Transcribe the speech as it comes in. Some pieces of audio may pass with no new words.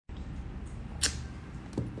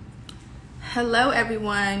Hello,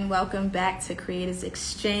 everyone. Welcome back to Creatives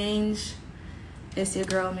Exchange. It's your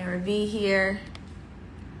girl, Mira V here.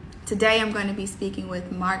 Today, I'm going to be speaking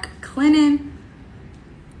with Mark Clennon,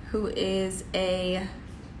 who is a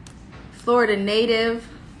Florida native,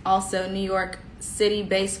 also New York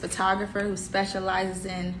City-based photographer who specializes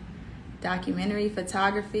in documentary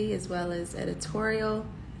photography as well as editorial.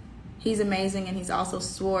 He's amazing, and he's also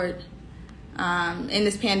soared in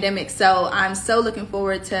this pandemic. So I'm so looking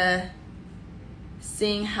forward to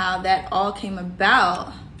seeing how that all came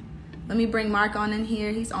about. Let me bring Mark on in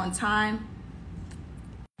here. He's on time.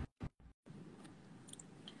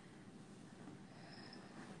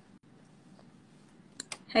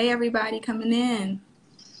 Hey, everybody coming in.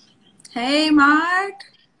 Hey, Mark.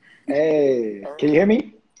 Hey, can you hear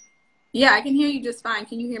me? Yeah, I can hear you just fine.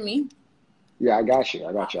 Can you hear me? Yeah, I got you.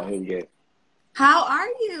 I hear you good. How are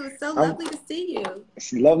you? It's so lovely to see you.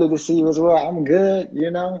 It's lovely to see you as well. I'm good,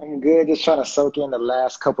 I'm good. Just trying to soak in the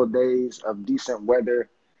last couple of days of decent weather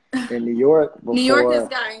in New York before. New York has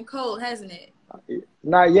gotten cold, hasn't it?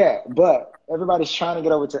 Not yet, but everybody's trying to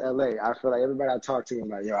get over to LA. I feel like everybody I talk to, I'm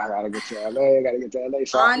like, yo, I gotta get to LA. I gotta get to LA.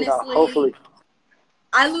 So, honestly, hopefully.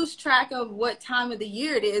 I lose track of what time of the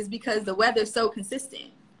year it is because the weather's so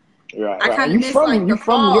consistent. Right. I kind of miss you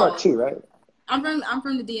from New York too, right? I'm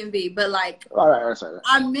from the DMV, but like, all right, that's right.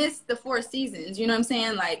 I miss the four seasons. You know what I'm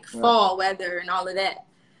saying? Like fall weather and all of that.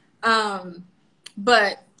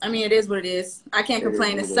 But I mean, it is what it is. I can't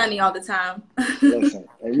complain. It's sunny all the time. Listen,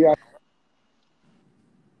 and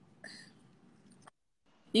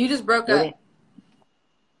you just broke up.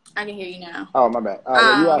 I can hear you now. Oh, my bad.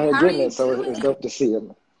 You out here getting it, so it's dope to see it.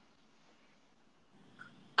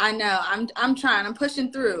 I know. I'm trying. I'm pushing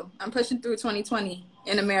through. I'm pushing through 2020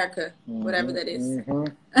 in America, whatever that is.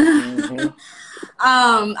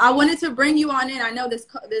 I wanted to bring you on in. I know this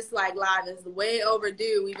like live is way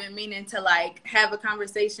overdue. We've been meaning to like have a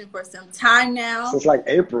conversation for some time now. Since like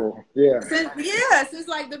April, yeah. Since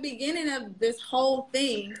like the beginning of this whole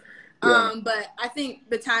thing. Yeah. But I think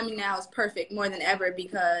the timing now is perfect more than ever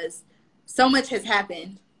because so much has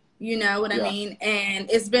happened. You know what I mean? And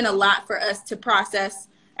it's been a lot for us to process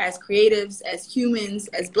as creatives, as humans,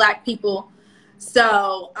 as Black people.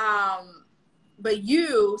 So, but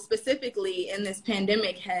you specifically in this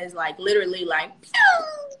pandemic has like literally like,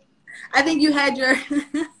 I think you had your,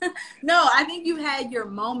 I think you had your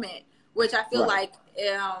moment, which I feel like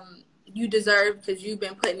you deserve because you've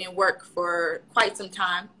been putting in work for quite some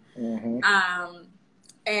time.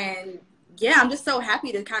 And yeah, I'm just so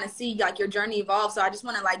happy to kind of see like your journey evolve. So I just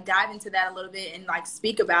want to like dive into that a little bit and like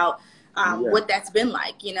speak about what that's been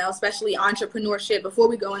like, especially entrepreneurship before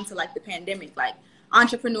we go into like the pandemic, like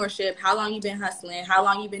entrepreneurship, how long you've been hustling, how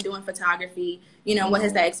long you've been doing photography, what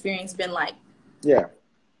has that experience been like? Yeah.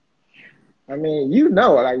 I mean,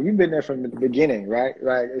 like you've been there from the beginning, right?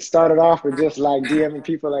 Like it started off with just like DMing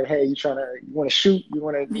people like, hey, you want to shoot, you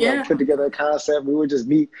want to put together a concept. We would just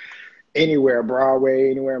meet anywhere,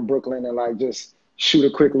 Broadway, anywhere in Brooklyn, and like just shoot a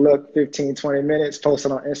quick look, 15, 20 minutes, post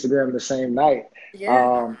it on Instagram the same night.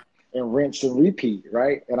 And rinse and repeat,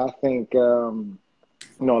 right? And I think, a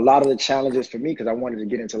lot of the challenges for me, because I wanted to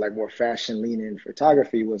get into like more fashion leaning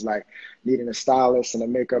photography, was like needing a stylist and a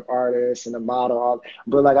makeup artist and a model.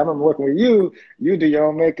 But like I remember working with you do your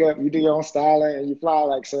own makeup, you do your own styling, and you fly,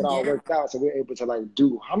 like, so it all worked out. So we were able to like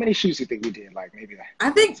do, how many shoots do you think we did? Like maybe like, I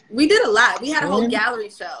think we did a lot. We had a whole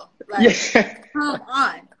gallery show. Like, come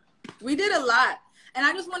on. We did a lot. And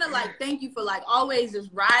I just want to like thank you for like always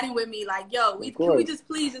just riding with me. Like, yo, can we just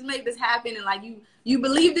please just make this happen? And like you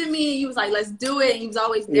believed in me and you was like, let's do it. And you was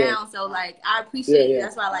always down. So like I appreciate you.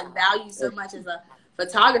 That's why I like value you so much as a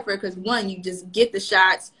photographer, because one, you just get the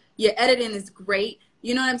shots. Your editing is great.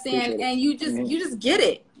 You know what I'm saying? And you just get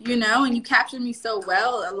it. And you captured me so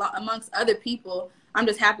well amongst other people. I'm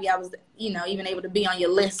just happy I was even able to be on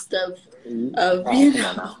your list of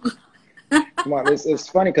Come on, it's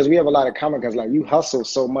funny because we have a lot of common, because like you hustle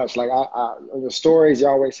so much. Like the stories, you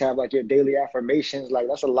always have like your daily affirmations. Like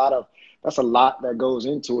that's a lot that goes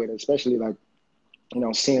into it, especially like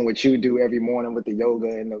seeing what you do every morning with the yoga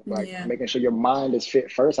and making sure your mind is fit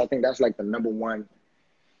first. I think that's like the number one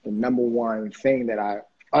thing that I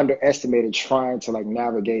underestimated trying to like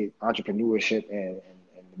navigate entrepreneurship and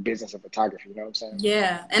the business of photography. You know what I'm saying?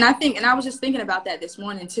 Yeah, and I was just thinking about that this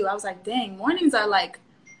morning too. I was like, dang, mornings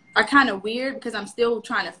are kind of weird because I'm still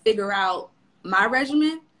trying to figure out my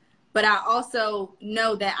regimen, but I also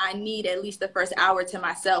know that I need at least the first hour to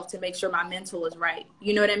myself to make sure my mental is right.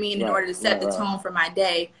 You know what I mean? In order to set the tone for my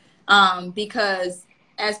day. Because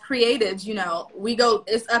as creatives,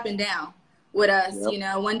 it's up and down. with us. Yep. You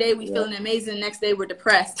know, one day we Yep. feeling amazing, the next day we're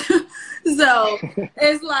depressed. So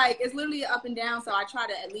it's like, it's literally up and down. So I try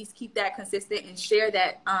to at least keep that consistent and share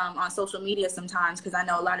that on social media sometimes, because I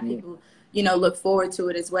know a lot of people, you know, look forward to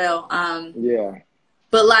it as well. Yeah.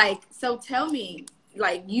 But like, so tell me,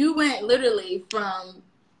 like, you went literally from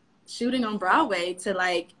shooting on Broadway to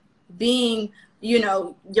like being, you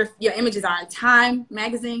know, your images are in Time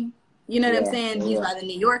magazine. You know what I'm Yeah. saying? Used Yeah. by the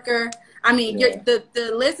New Yorker. I mean, Yeah.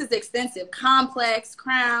 the list is extensive. Complex,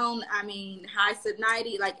 Crown. I mean, High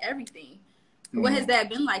Society, like everything. What has that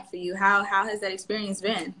been like for you? How has that experience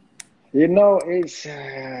been? You know, you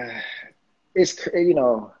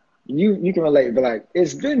know, you can relate, but like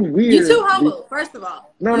it's been You too weird. humble, first of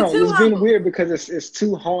all. No, You no, too it's been humble. weird because it's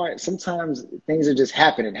too hard. Sometimes things are just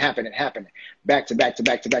happening, back to back to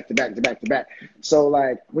back to back to back to back to back. So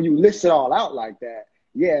like when you list it all out like that,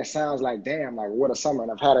 yeah, it sounds like damn, like what a summer.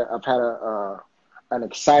 And I've had an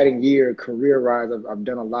exciting year career wise. I've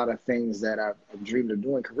done a lot of things that I've dreamed of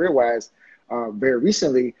doing career wise, very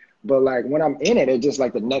recently. But like when I'm in it, it's just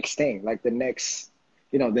like the next thing, like the next,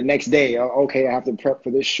 you know, the next day. Okay, I have to prep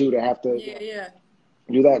for this shoot. I have to, you Yeah, know, yeah.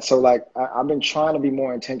 do that. So like I've been trying to be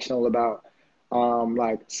more intentional about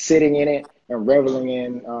like sitting in it and reveling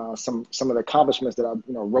in some of the accomplishments that I,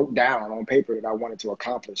 you know, wrote down on paper that I wanted to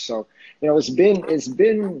accomplish. So, you know, it's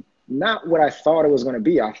been not what I thought it was going to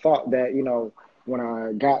be. I thought that, you know, when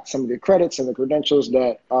I got some of the credits and the credentials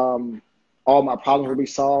that all my problems will be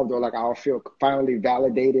solved, or like I'll feel finally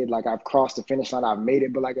validated, like I've crossed the finish line, I've made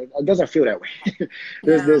it. But like it doesn't feel that way. No.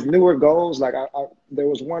 There's newer goals. Like there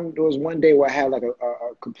was one day where I had like a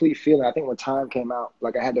complete feeling. I think when Time came out,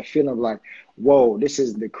 like I had the feeling of like, whoa, this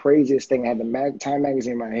is the craziest thing. I had the Time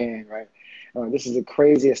magazine in my hand, right? This is the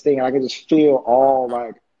craziest thing, and I could just feel all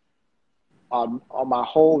like on my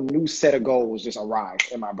whole new set of goals just arrive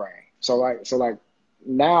in my brain. So like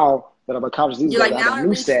now that I've accomplished these You're goals, like, I have a now I new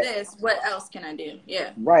reached set. this. What else can I do? Yeah.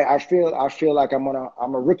 Right. I feel like I'm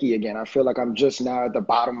a rookie again. I feel like I'm just now at the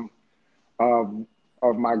bottom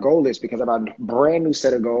of my goal list because I have a brand new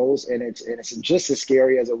set of goals, and it's just as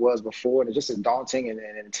scary as it was before, and it's just as daunting and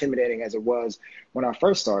intimidating as it was when I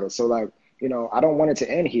first started. So like, you know, I don't want it to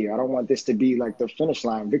end here. I don't want this to be like the finish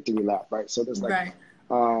line victory lap, right? So there's like, Right.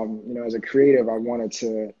 you know, as a creative, I wanted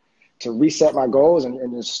to reset my goals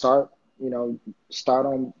and just start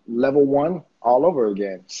on level one all over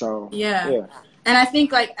again. So Yeah. yeah. And I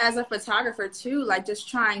think like as a photographer too, like just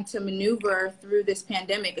trying to maneuver through this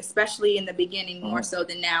pandemic, especially in the beginning more Uh-huh. so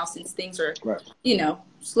than now, since things are, Right. you know,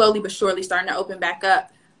 slowly but surely starting to open back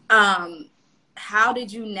up. How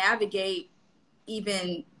did you navigate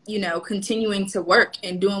even, you know, continuing to work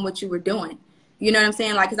and doing what you were doing? You know what I'm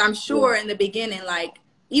saying? Like, because I'm Yeah. sure in the beginning, like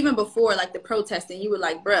even before like the protesting, you were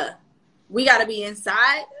like, bruh, we got to be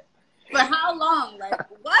inside. For how long? Like,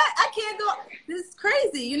 what? I can't go. This is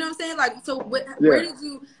crazy. You know what I'm saying? Like, so where Yeah. did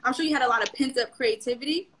you, I'm sure you had a lot of pent up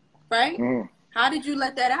creativity, right? Mhm. How did you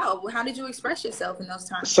let that out? How did you express yourself in those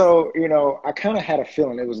times? So, you know, I kind of had a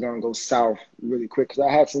feeling it was going to go south really quick because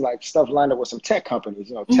I had some like stuff lined up with some tech companies.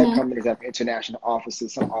 You know, tech Mm-hmm. companies have international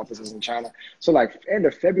offices, some offices in China. So, like, end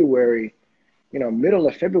of February, you know, middle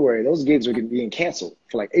of February, those gigs were being canceled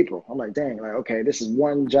for like April. I'm like, dang, like, okay, this is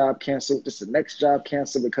one job canceled. This is the next job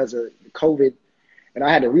canceled because of COVID. And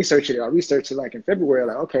I had to research it. I researched it like in February,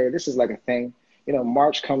 like, okay, this is like a thing. You know,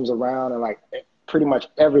 March comes around and like pretty much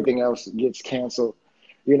everything else gets canceled.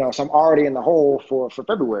 You know, so I'm already in the hole for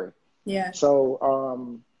February. Yeah.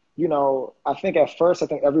 So, you know, I think at first, I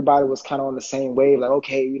think everybody was kind of on the same wave, like,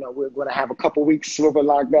 okay, you know, we're going to have a couple weeks of a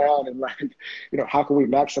lockdown, and like, you know, how can we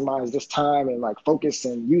maximize this time and like focus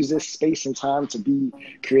and use this space and time to be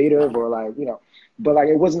creative or like, you know, but like,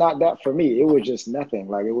 it was not that for me. It was just nothing.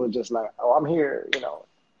 Like, it was just like, oh, I'm here, you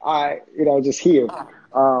know, just here.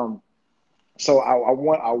 So I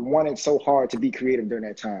wanted so hard to be creative during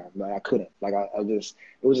that time. Like I couldn't. Like I just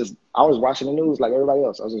it was just I was watching the news like everybody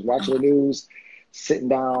else. I was just watching the news, sitting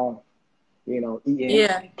down, you know, eating,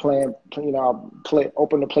 Yeah. playing, you know,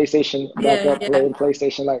 open the PlayStation back Yeah. up, Yeah. playing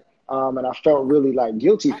PlayStation like and I felt really like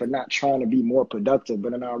guilty for not trying to be more productive.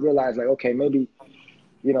 But then I realized like, okay, maybe,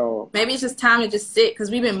 you know, Maybe it's just time to just sit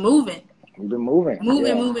because we've been moving, we've been moving. moving,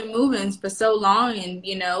 Yeah. moving, moving for so long. And,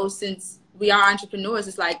 you know, since we are entrepreneurs,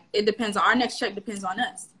 it's like it depends on our next check, depends on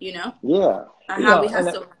us, you know, Yeah. You how we know, and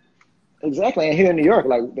hustle. exactly. And here in New York,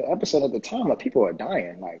 like the episode at the time, like people are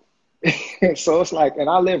dying. Like, so it's like, and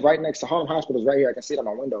I live right next to Harlem Hospital, is right here. I can see it out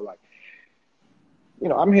my window. Like, you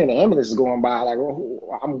know, I'm hearing the ambulances going by. Like,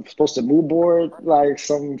 well, I'm supposed to move board like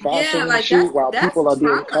some Yeah. fashion Like shoot while people are that's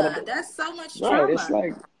being cut up. trauma. That's so much Right. It's trauma.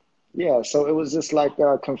 like, yeah. So it was just like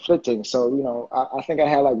conflicting. So, you know, I think I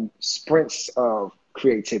had like sprints of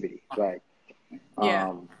creativity. Like,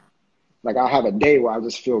 Yeah. Like I have a day where I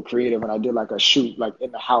just feel creative, and I did like a shoot like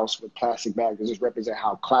in the house with plastic bags to just represent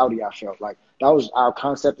how cloudy I felt. Like that was our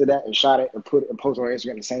concept of that, and shot it and put it and posted on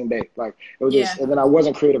Instagram the same day. Like it was Yeah. just, and then I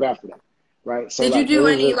wasn't creative after that, right? So Did you like it do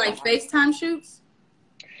was any just, like FaceTime shoots?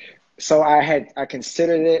 so I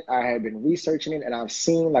considered it. I had been researching it, and I've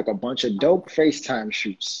seen like a bunch of dope FaceTime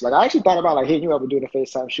shoots. Like I actually thought about like hitting you up and doing a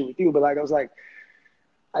FaceTime shoot with you, but like I was like,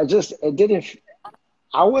 I just it didn't.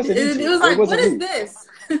 I wasn't It into it. was It like, what wasn't is me. this?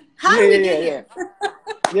 How Yeah, did we yeah, get yeah, yeah.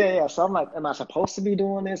 here? Yeah. So I'm like, am I supposed to be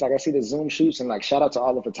doing this? Like I see the Zoom shoots, and like shout out to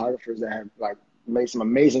all the photographers that have like made some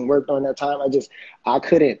amazing work during that time. I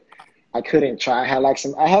couldn't I couldn't try.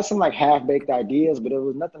 I had some like half baked ideas, but it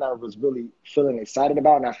was nothing I was really feeling excited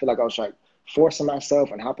about. And I feel like I was like forcing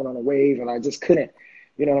myself and hopping on a wave, and I just couldn't,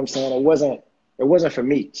 you know what I'm saying? It wasn't for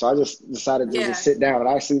me. So I just decided to just Yeah. sit down, and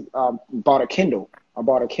I actually bought a Kindle. I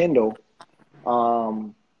bought a Kindle,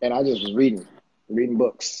 and I just was reading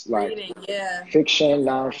books, like Reading, yeah. fiction,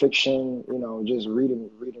 nonfiction, just reading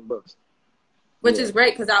books. Which Yeah. is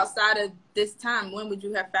great because outside of this time, when would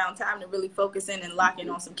you have found time to really focus in and lock in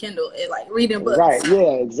on some Kindle, like reading books? Right.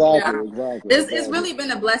 Yeah, exactly, Yeah, exactly, it's exactly. really been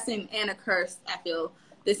a blessing and a curse. I feel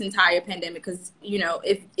this entire pandemic because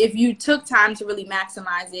if you took time to really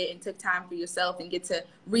maximize it and took time for yourself and get to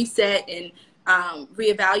reset and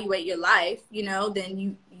reevaluate your life,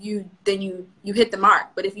 then you hit the mark.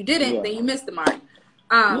 But if you didn't, Yeah. then you missed the mark.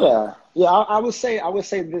 Um, Yeah. Yeah. I would say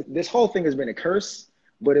this whole thing has been a curse,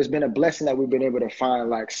 but it's been a blessing that we've been able to find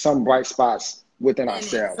like some bright spots within and it,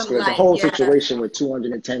 ourselves. some Because the light, whole yeah. situation with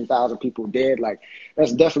 210,000 people dead, like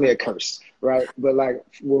that's definitely a curse, right? But like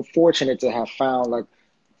we're fortunate to have found like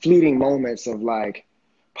fleeting moments of like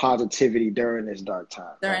positivity during this dark time,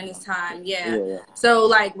 right? During this time, yeah. Yeah. So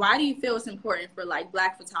like, why do you feel it's important for like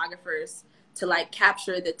Black photographers to like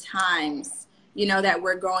capture the times that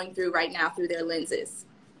we're going through right now through their lenses?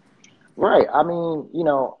 Right. I mean,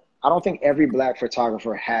 I don't think every Black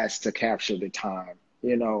photographer has to capture the time.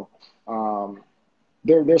 You know, um,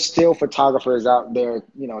 there's still photographers out there,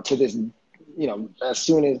 to this, as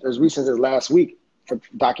soon as recent as last week for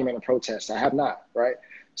documenting protests. I have not, right?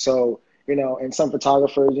 So, and some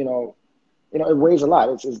photographers, it weighs a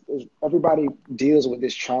lot. Everybody deals with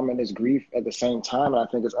this trauma and this grief at the same time, and I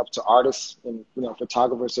think it's up to artists and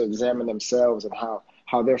photographers to examine themselves and how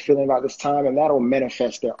they're feeling about this time, and that'll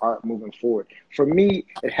manifest their art moving forward. For me,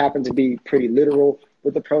 it happened to be pretty literal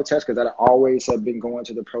with the protests because I always have been going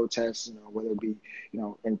to the protests, whether it be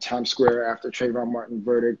in Times Square after Trayvon Martin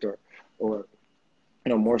verdict or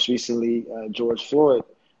most recently George Floyd.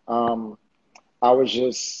 I was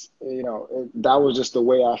just, that was just the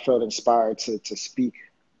way I felt inspired to speak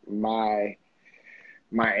my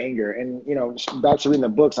anger. And back to reading the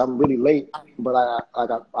books, I'm really late, but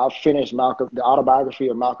I finished the autobiography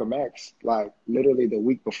of Malcolm X like literally the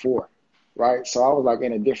week before, right? So I was like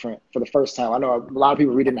in a different for the first time. I know a lot of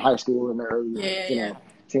people read it in high school in the early, Yeah, yeah.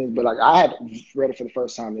 teens, but like I had read it for the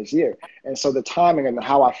first time this year, and so the timing and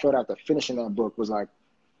how I felt after finishing that book was like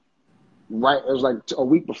right. It was like a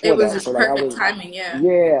week It before was that. So just like I perfect was, timing, yeah.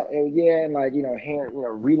 yeah, yeah, and like hearing,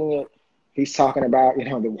 reading it. He's talking about the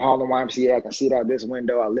Harlem YMCA. I can see it out this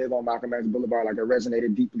window. I live on Malcolm X Boulevard. Like it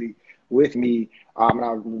resonated deeply with me, and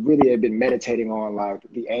I really had been meditating on like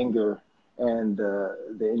the anger and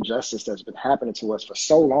the injustice that's been happening to us for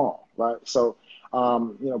so long, right? So,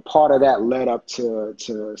 part of that led up to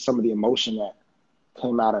some of the emotion that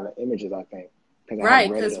came out of the images. I think because I had Right,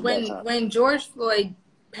 read it because at that when time. George Floyd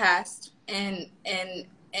passed and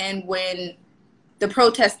when the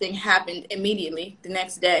protesting happened immediately the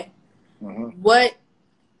next day, Mm-hmm. what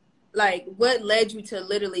led you to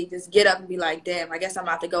literally just get up and be like, damn, I guess I'm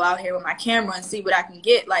about to go out here with my camera and see what I can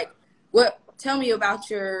get? Like, tell me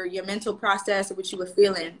about your mental process or what you were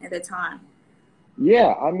feeling at the time.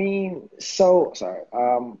 Yeah, I mean, so sorry.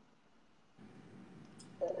 I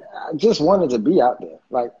just wanted to be out there.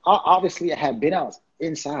 Like, obviously, I had been out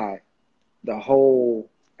inside the whole.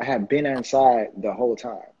 I had been inside the whole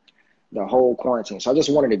time, the whole quarantine. So I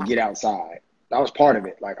just wanted to get outside. That was part of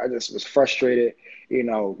it. Like, I just was frustrated.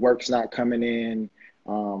 Work's not coming in.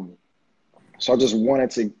 So I just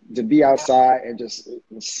wanted to be outside and just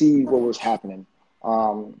see what was happening.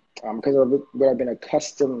 Because of what I've been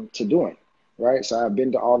accustomed to doing, right? So I've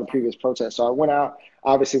been to all the previous protests. So I went out.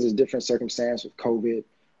 Obviously, there's different circumstance with COVID.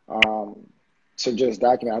 To just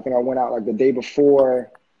document. I think I went out like the day before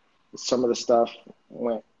some of the stuff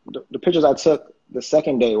went. The pictures I took the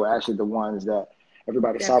second day were actually the ones that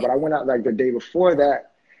everybody saw. But I went out like the day before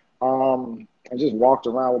that, and just walked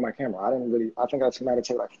around with my camera. I think I might have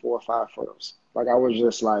taken like 4 or 5 photos. Like I was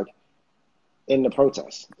just like in the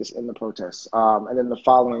protest, just in the protest. And then the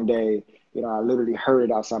following day, you know, I literally heard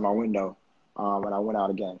it outside my window when I went out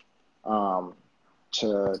again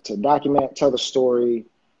to document, tell the story.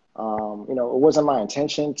 You know, it wasn't my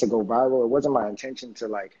intention to go viral. It wasn't my intention to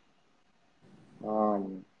like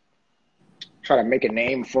try to make a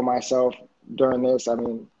name for myself during this. I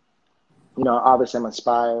mean, you know, obviously I'm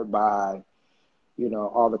inspired by, you know,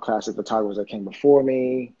 all the classic photographers that came before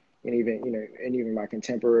me, and even, you know, and even my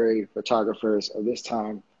contemporary photographers of this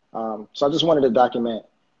time. So I just wanted to document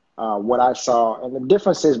what I saw and the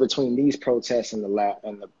differences between these protests and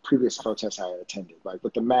the previous protests I had attended, like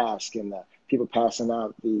with the mask and the people passing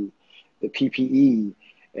out the PPE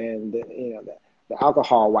and the, you know, the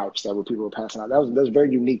alcohol wipes that people were passing out. That was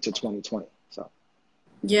very unique to 2020. So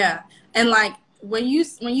yeah, and like when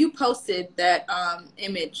you posted that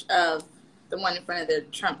image of the one in front of the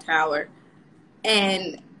Trump Tower,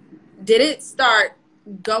 and did it start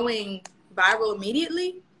going viral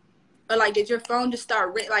immediately? Or like, did your phone just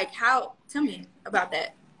start like how? Tell me about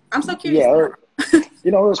that. I'm so curious. Yeah,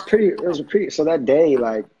 you know, it was pretty. So that day,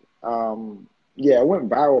 like, yeah, it went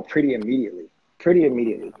viral pretty immediately.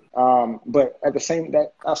 But at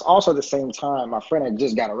that's also the same time my friend had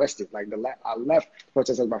just got arrested. Like I left the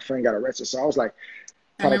protest as my friend got arrested. So I was like,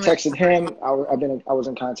 kind of texted him. I was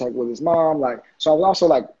in contact with his mom. Like, so I was also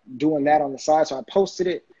like doing that on the side. So I posted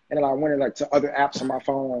it, and then I went like to other apps on my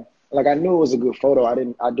phone. Like I knew it was a good photo. I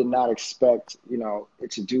did not expect, you know,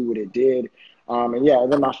 it to do what it did. And yeah,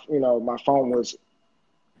 and then my phone was,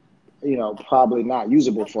 you know, probably not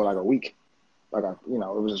usable for like a week. Like you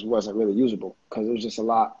know, it just wasn't really usable because it was just a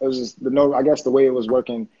lot. It was just I guess the way it was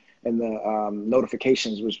working and the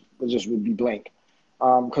notifications would be blank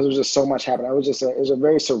because it was just so much happening. It was a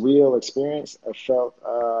very surreal experience. I felt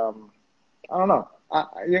I don't know.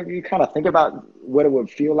 You kind of think about what it would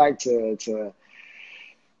feel like to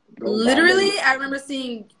go literally. I remember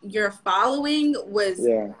seeing your following was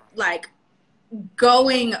like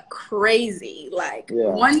going crazy. Like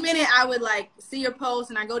 1 minute I would like see your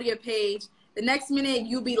post and I go to your page. The next minute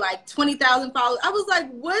you'll be like 20,000 followers. I was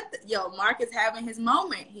like, what? Yo, Mark is having his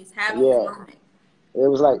moment. He's having his moment. It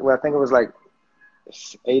was like, well, I think it was like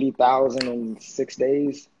 80,000 in 6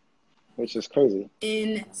 days, which is crazy.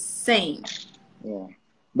 Insane. Yeah.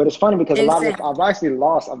 But it's funny because a lot of I've actually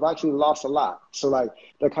lost a lot. So like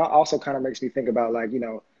that also kind of makes me think about like, you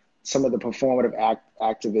know, some of the performative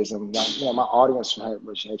activism. Like, you know, my audience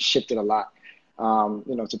had shifted a lot.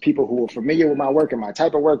 You know, to people who were familiar with my work and my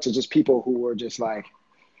type of work, to just people who were just like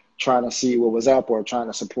trying to see what was up or trying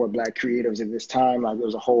to support Black creatives at this time. Like there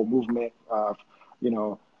was a whole movement of, you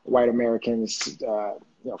know, white Americans, you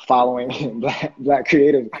know, following black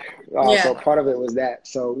creatives. So part of it was that.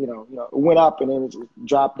 So, you know, it went up and then it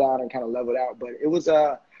dropped down and kind of leveled out. But it was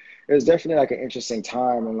definitely like an interesting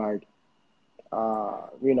time. And like,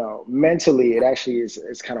 you know, mentally, it actually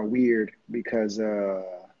is kind of weird because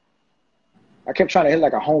I kept trying to hit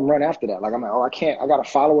like a home run after that. Like I'm like, oh, I gotta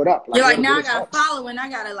follow it up. Like, you're like, now I gotta follow and I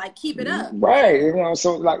gotta like keep it up. Right. You know,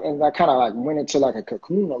 so like, and I kind of like went into like a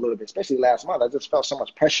cocoon a little bit, especially last month. I just felt so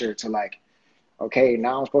much pressure to like, okay,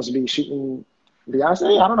 now I'm supposed to be shooting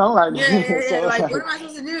Beyonce. I don't know. Like, so, like what am I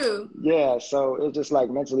supposed to do? Yeah. So it's just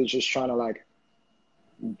like mentally just trying to like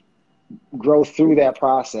grow through that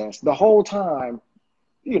process. The whole time,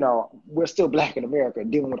 you know, we're still Black in America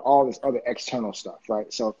dealing with all this other external stuff,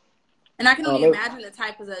 right? So. And I can only imagine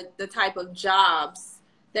the type of jobs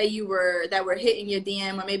that were hitting your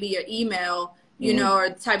DM or maybe your email, you know,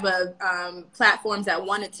 or type of platforms that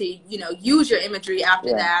wanted to, you know, use your imagery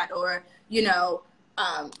after that, or, you know,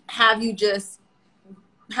 have you just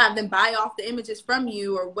have them buy off the images from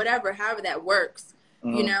you or whatever, however that works.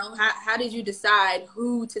 You know, how did you decide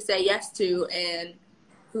who to say yes to and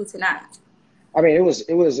who to not? I mean, it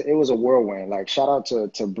was a whirlwind. Like, shout out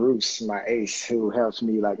to Bruce, my ace, who helps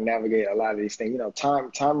me like navigate a lot of these things. You know,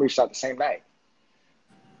 Tom reached out the same night,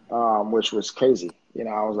 which was crazy. You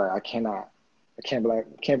know, I was like, I can't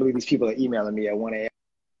believe these people are emailing me at 1 a.m.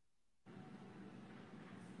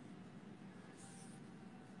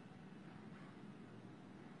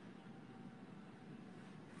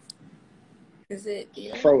 Is it?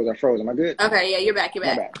 I froze. Am I good? Okay, yeah, you're back.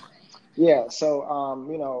 My bad. Yeah. So,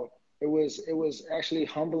 you know. It was actually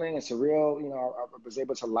humbling and surreal. You know, I was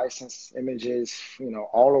able to license images, you know,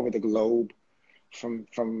 all over the globe, from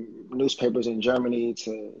newspapers in Germany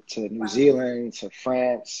to New Zealand to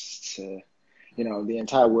France to, you know, the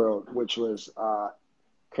entire world, which was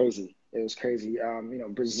crazy. It was crazy. You know,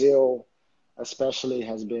 Brazil especially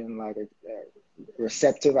has been like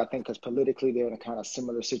receptive, I think, because politically they're in a kind of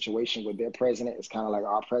similar situation with their president. It's kind of like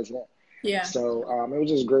our president. Yeah. So it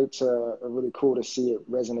was just really cool to see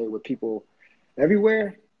it resonate with people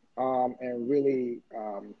everywhere, and really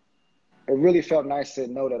it really felt nice to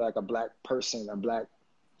know that like a Black person, a Black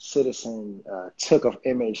citizen, took an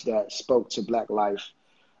image that spoke to Black life,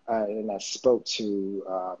 and that spoke to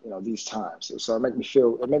these times. So it made me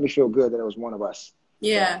feel good that it was one of us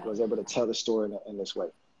Yeah. that was able to tell the story in this way.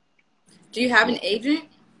 Do you have Yeah. an agent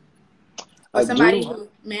or I somebody do. who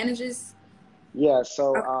manages? Yeah,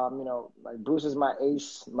 so Okay. like Bruce is my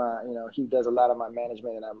ace. He does a lot of my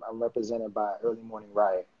management, and I'm represented by Early Morning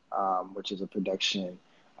Riot, which is a production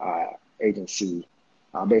uh, agency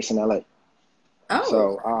based in LA. Oh,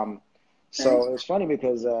 So okay. so it's funny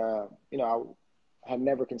because I had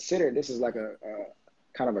never considered this is like a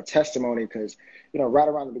kind of a testimony because right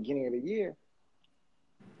around the beginning of the year,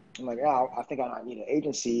 I'm like, yeah, I think I might need an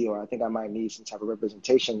agency, or I think I might need some type of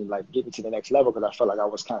representation to like get me to the next level because I felt like I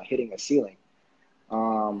was kind of hitting a ceiling.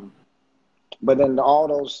 Um, But then all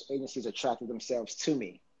those agencies attracted themselves to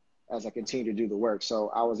me as I continued to do the work. So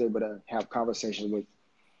I was able to have conversations with,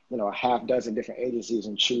 a half dozen different agencies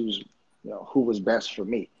and choose, who was best for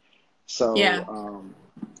me. So, Yeah.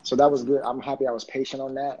 so that was good. I'm happy I was patient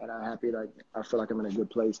on that, and I'm happy that I feel like I'm in a good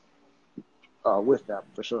place with that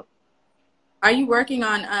for sure. Are you working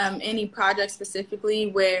on any project specifically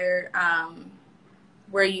where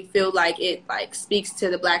you feel like it like speaks to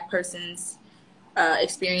the Black person's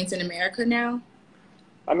experience in America now,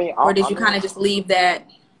 I mean, or did you kind of just leave that?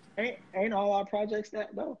 ain't all our projects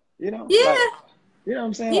that though, like, Yeah, what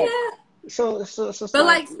I'm saying? Like, yeah. so it's just But like,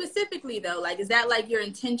 like specifically though, like is that like your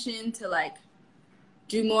intention to like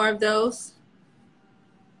do more of those?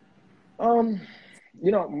 um,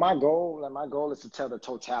 my goal is to tell the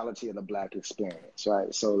totality of the Black experience,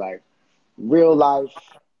 right? So like real life,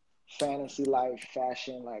 fantasy life,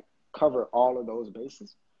 fashion, like cover all of those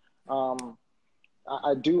bases. Um,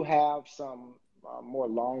 I do have some more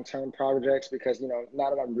long-term projects because now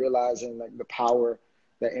that I'm realizing like the power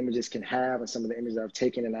that images can have, and some of the images I've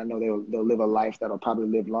taken, and I know they'll live a life that'll probably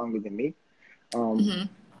live longer than me. Um,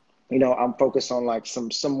 Hmm. I'm focused on like some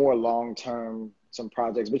more long-term some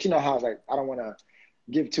projects, but how it's like I don't want to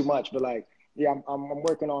give too much, but like yeah, I'm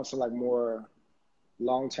working on some like more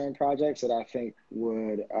long-term projects that I think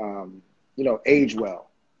would age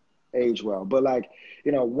well. But like,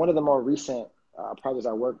 one of the more recent projects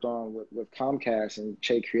I worked on with Comcast and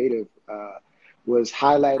Che Creative was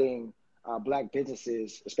highlighting Black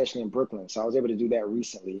businesses, especially in Brooklyn. So I was able to do that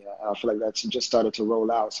recently. I feel like that's just started to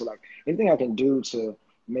roll out. So like anything I can do to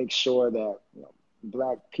make sure that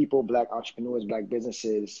Black people, Black entrepreneurs, Black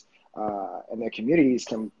businesses, and their communities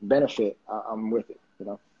can benefit, I'm with it.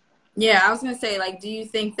 Yeah, I was gonna say, like, do you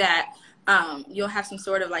think that you'll have some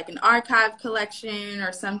sort of like an archive collection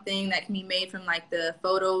or something that can be made from like the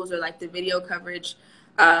photos or like the video coverage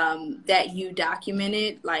that you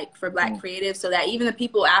documented, like for Black Mm. creatives, so that even the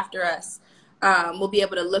people after us will be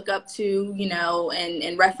able to look up to,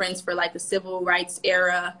 and reference for like the civil rights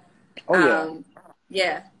era. Oh yeah, Um,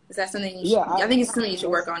 yeah, is that something you should? yeah. I think it's something you should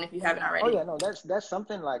work That's on if you haven't Oh already. yeah, no, that's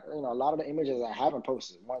something like a lot of the images I haven't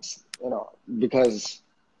posted once, because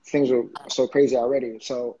things were so crazy already.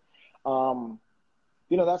 So, um,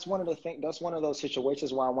 that's one of the thing. That's one of those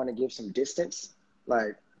situations where I want to give some distance.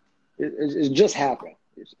 Like it just happened.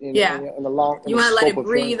 It's Yeah, in you the want to let scope it of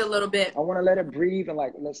breathe a things. little bit. I want to let it breathe and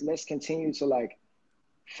like let's continue to like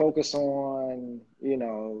focus on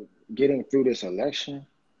getting through this election.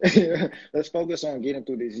 Let's focus on getting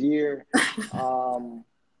through this year. Um,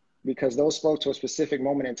 because those spoke to a specific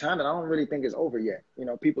moment in time that I don't really think is over yet.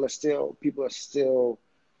 People are still,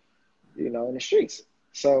 in the streets.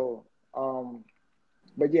 So,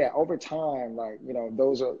 but yeah, over time, like,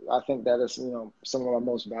 those are, I think that is, some of my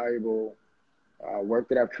most valuable work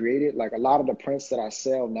that I've created. Like a lot of the prints that I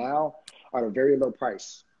sell now are at a very low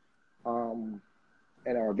price, um,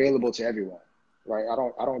 and are available to everyone. Right.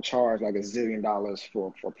 I don't charge like $1 zillion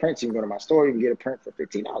for prints. You can go to my store, you can get a print for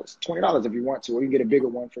 $15, $20 if you want to, or you can get a bigger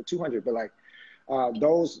one for 200. But like,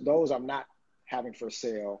 those I'm not having for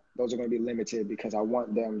sale. Those are going to be limited because I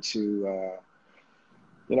want them to,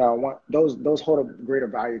 I want those hold a greater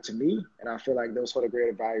value to me, and I feel like those hold a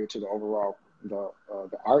greater value to the overall the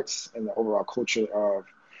arts and the overall culture of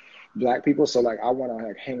Black people. So like, I want to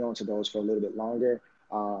like hang on to those for a little bit longer,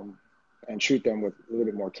 and treat them with a little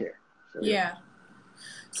bit more care. So yeah. Yeah.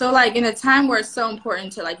 So like in a time where it's so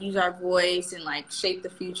important to like use our voice and like shape the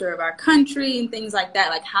future of our country and things like that,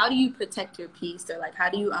 like how do you protect your peace, or like how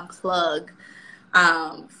do you unplug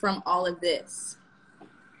from all of this?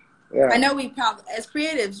 I Yeah. know we probably as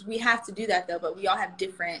creatives we have to do that though, but we all have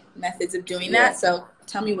different methods of doing Yeah. that. So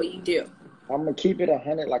tell me what you do. I'm gonna keep it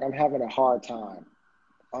 100. Like I'm having a hard time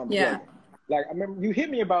Yeah. unplugging. Like I remember you hit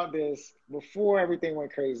me about this before everything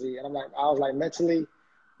went crazy, and I was like mentally,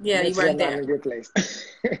 Yeah, you mentally weren't I'm not in there. a good place.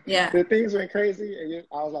 Yeah. The things went crazy, and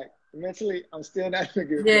I was like, mentally I'm still not in a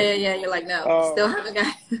good Yeah, yeah, place. yeah. You're like, no, still Um, haven't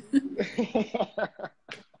got.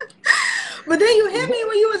 But then you hit me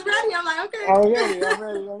when you was ready. I'm like, okay.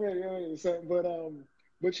 I'm ready. So, but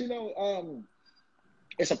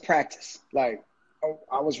it's a practice. Like,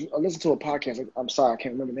 I listened to a podcast. I'm sorry, I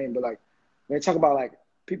can't remember the name, but like, when they talk about like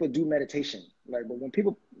people do meditation, like, but when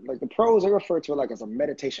people like the pros, they refer to it like as a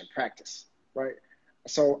meditation practice, right?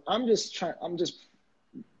 So I'm just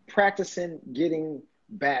practicing getting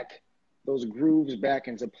back those grooves back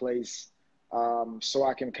into place, so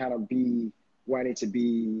I can kind of be where I need to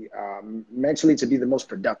be, mentally, to be the most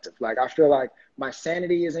productive. Like I feel like my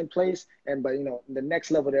sanity is in place, but the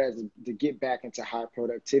next level there is to get back into high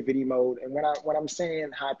productivity mode. And when I'm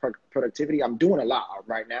saying high productivity, I'm doing a lot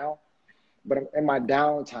right now. But in my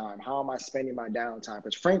downtime, how am I spending my downtime?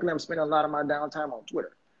 Because frankly, I'm spending a lot of my downtime on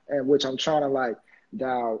Twitter, and which I'm trying to like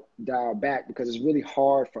dial back, because it's really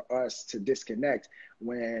hard for us to disconnect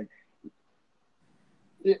when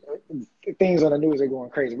it, things on the news are going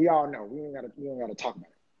crazy. We all know. We don't gotta talk about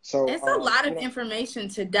it. So It's a lot of information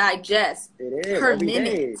to digest it is per every day.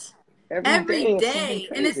 minute. Every Every day is something day.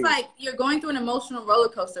 And it's crazy. like you're going through an emotional roller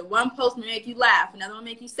coaster. One post may make you laugh, another one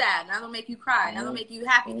make you sad, another one make you cry, another one Mm-hmm. make you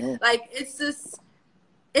happy. Mm-hmm. Like it's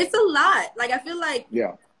a lot. Like I feel like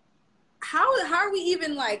Yeah. how are we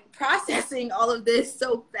even like processing all of this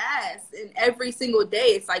so fast? And every single day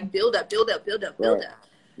it's like build up, build up, build up, build Right. up.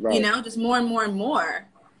 Right. Just more and more and more.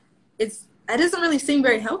 It doesn't really seem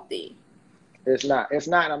very healthy. It's not. It's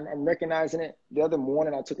not. I'm recognizing it. The other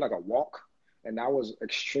morning, I took like a walk, and that was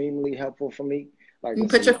extremely helpful for me. Like You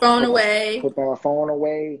just put to your phone put my away. put my phone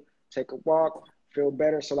away, take a walk, feel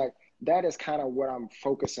better. So like that is kind of what I'm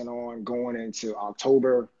focusing on going into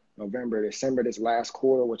October, November, December, this last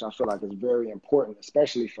quarter, which I feel like is very important,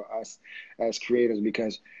 especially for us as creators,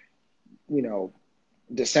 because you know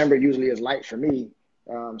December usually is light for me.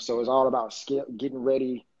 So it's all about getting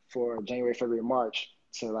ready for January, February, March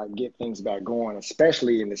to like get things back going,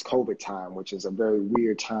 especially in this COVID time, which is a very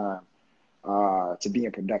weird time to be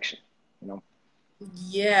in production, you know?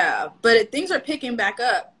 Yeah, but things are picking back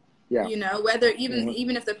up. Yeah. Whether Mm-hmm.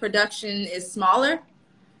 even if the production is smaller,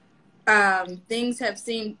 things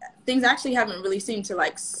actually haven't really seemed to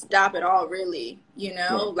like stop at all. Really,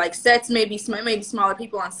 Yeah. like sets maybe smaller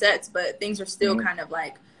people on sets, but things are still Mm-hmm. kind of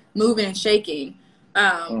like moving and shaking, which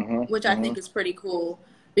Mm-hmm. I Mm-hmm. think is pretty cool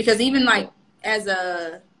because even Yeah. like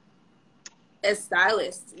as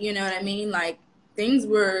stylists, you know what I mean? Like things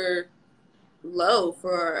were low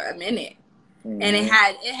for a minute. And it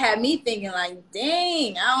Mm-hmm. had me thinking like,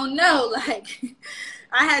 dang, I don't know. Like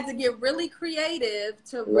I had to get really creative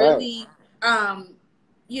to Right. really,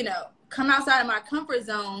 come outside of my comfort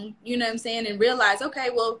zone, you know what I'm saying? And realize, okay,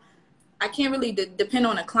 well, I can't really depend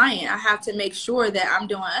on a client. I have to make sure that I'm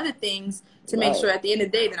doing other things to make Right. sure at the end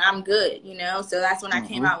of the day that I'm good, So that's when I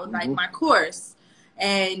came Mm-hmm. out with like Mm-hmm. my course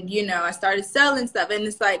and, I started selling stuff and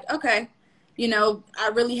it's like, okay, I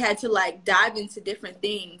really had to like dive into different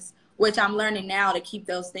things, which I'm learning now to keep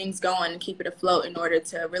those things going and keep it afloat in order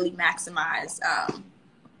to really maximize,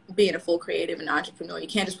 being a full creative and entrepreneur. You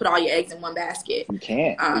can't just put all your eggs in one basket. You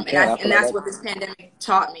can't. You And can't. I feel like that's that. what this pandemic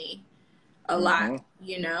taught me a lot,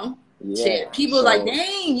 Mm-hmm. Yeah. Shit. People like, So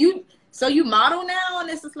dang, so you model now? And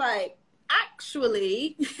it's just like,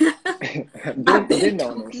 actually, I've been been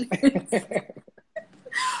on this. doing this.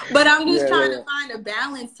 But I'm just Yeah. Yeah. trying Yeah. to find a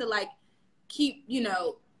balance to like keep,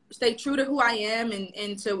 stay true to who I am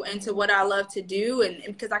and to what I love to do. And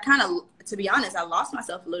because I kind of, to be honest, I lost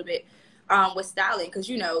myself a little bit with styling because,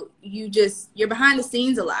 you're behind the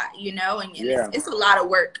scenes a lot, and Yeah. it's a lot of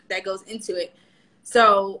work that goes into it.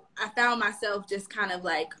 So I found myself just kind of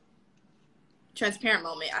like transparent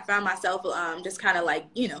moment. I found myself just kind of like,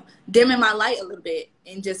 dimming my light a little bit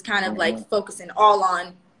and just kind of like Mm-hmm. focusing all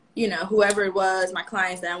on, whoever it was, my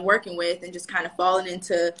clients that I'm working with, and just kind of falling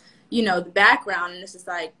into, the background. And it's just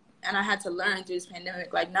like, and I had to learn through this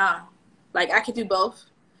pandemic, like, nah, like I could do both.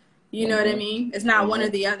 You know what I Mm-hmm. mean? It's not one or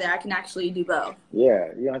Mm-hmm. the other. I can actually do both. Yeah,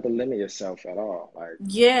 you don't have to limit yourself at all. Like,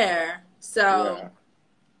 Yeah. So yeah.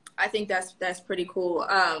 I think that's pretty cool.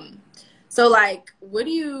 So like, what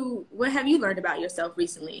have you learned about yourself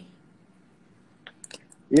recently?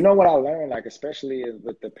 You know what I learned, like, especially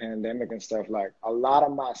with the pandemic and stuff, like, a lot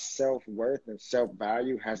of my self-worth and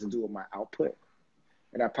self-value has to do with my output.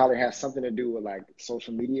 And that probably has something to do with, like,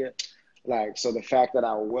 social media. Like, so the fact that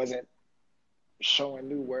I wasn't showing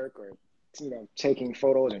new work or, taking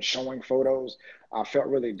photos and showing photos, I felt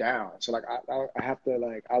really down. So, like, I have to,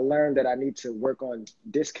 like, I learned that I need to work on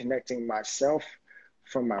disconnecting myself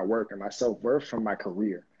from my work and my self-worth from my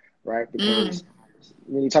career, right? Mm. Because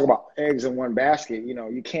when you talk about eggs in one basket, you know,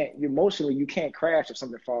 emotionally you can't crash if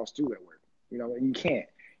something falls through at work. You know, you can't.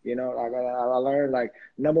 You know, like I learned, like,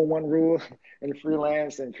 number one rule in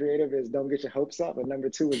freelance and creative is don't get your hopes up, and number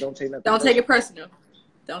two is don't take nothing. Don't take it personal.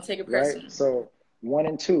 Don't take it personal. Right. So 1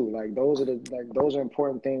 and 2, like those are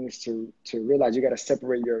important things to realize. You got to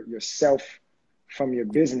separate yourself from your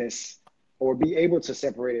business, or be able to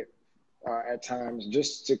separate it at times,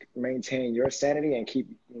 just to maintain your sanity and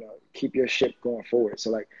keep your ship going forward. So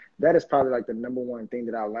like that is probably like the number one thing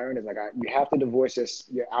that I learned is like you have to divorce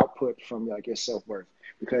your output from like your self-worth,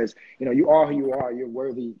 because you know you are who you are. You're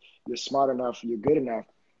worthy. You're smart enough. You're good enough.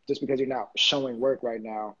 Just because you're not showing work right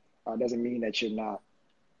now doesn't mean that you're not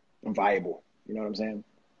viable. You know what I'm saying?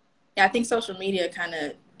 Yeah, I think social media kind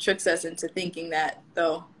of tricks us into thinking that,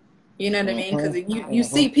 though. You know what I mean? Because you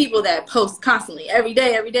see people that post constantly, every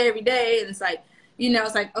day, and it's like, you know,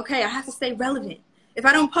 it's like, okay, I have to stay relevant. If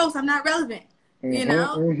I don't post, I'm not relevant. You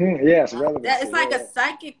know? Yes, relevant. It's like a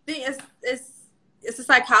psychic thing. It's a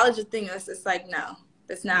psychologist thing. It's just like, no,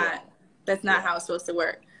 that's not how it's supposed to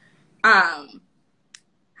work.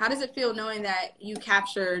 How does it feel knowing that you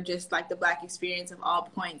capture just like the Black experience of all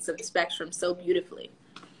points of the spectrum so beautifully?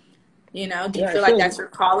 You know, do you feel like that's your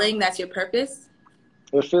calling? That's your purpose?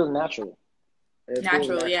 It feels natural.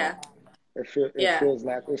 Natural, yeah. It feels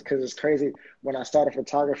natural. Because it's crazy. When I started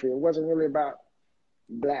photography, it wasn't really about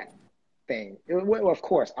Black thing. Well, of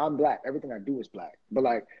course, I'm Black. Everything I do is Black. But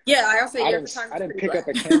like, yeah, I also I didn't pick up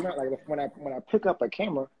a camera. Like when I pick up a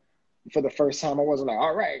camera for the first time, I wasn't like,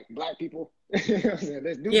 all right, Black people, you know what I'm saying?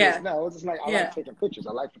 Let's do this. No, it's just like I like taking pictures.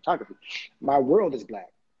 I like photography. My world is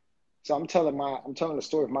Black. So I'm telling the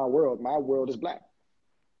story of my world. My world is Black.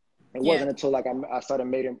 It wasn't until like I started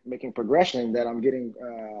making progression that I'm getting,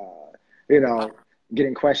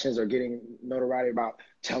 getting questions or getting notoriety about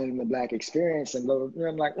telling the Black experience. And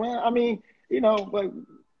I'm like, well, I mean, like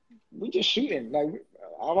we just shooting. Like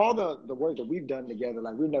of all the work that we've done together,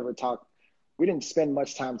 like we didn't spend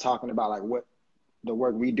much time talking about like what the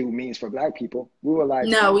work we do means for Black people. We were like,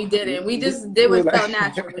 no, we didn't. We just did what felt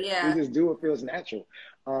natural. Yeah, we just do what feels natural.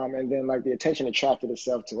 And then like the attention attracted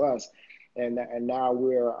itself to us. And now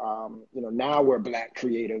we're Black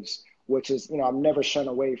creatives, which is, I'm never shun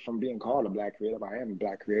away from being called a Black creative. I am a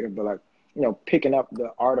Black creative, but like, picking up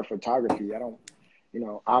the art of photography,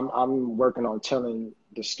 I'm working on telling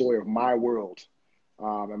the story of my world,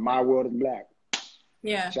 and my world is Black.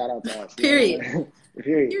 Yeah. Shout out to us. Period.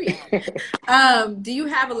 Period. Do you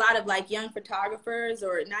have a lot of like young photographers,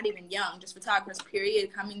 or not even young, just photographers,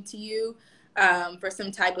 period, coming to you for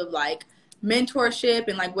some type of like mentorship,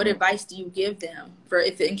 and like what advice do you give them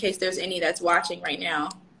in case there's any that's watching right now?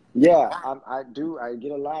 Yeah, I do. I get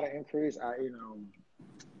a lot of inquiries. I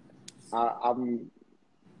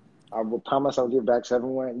will promise I'll get back to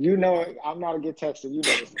everyone. I'm not a good texter. You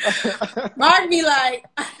know this. Mark be like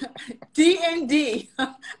D&D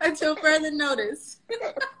until further notice.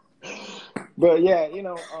 But yeah,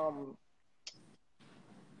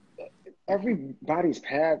 everybody's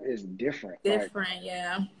path is different.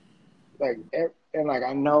 Yeah. And like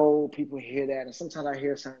I know people hear that, and sometimes I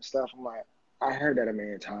hear certain stuff. I'm like, I heard that a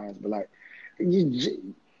million times, but like,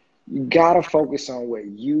 you gotta focus on what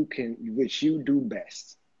you do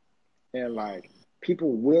best. And like,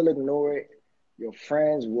 people will ignore it. Your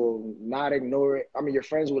friends will not ignore it. I mean, your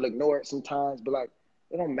friends will ignore it sometimes, but like,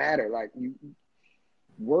 it don't matter. Like, you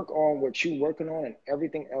work on what you're working on, and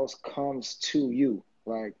everything else comes to you.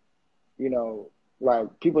 Like,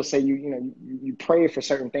 like people say you pray for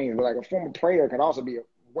certain things, but like a form of prayer can also be a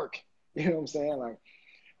work. You know what I'm saying? Like,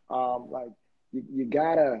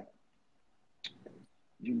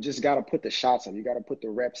 you just gotta put the shots in. You gotta put the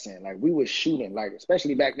reps in. Like we was shooting, like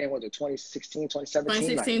especially back then, was it 2016,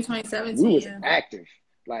 2017? 2017, we was active,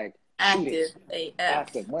 like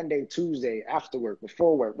active Monday, Tuesday, after work,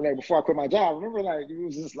 before work, like before I quit my job. Remember, like it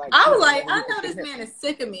was just like I was like, I know this man is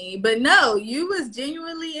sick of me, but no, you was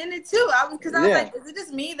genuinely in it too. I was like, is it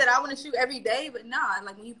just me that I want to shoot every day? But no,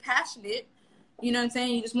 like when you passionate, you know what I'm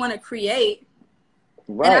saying? You just want to create,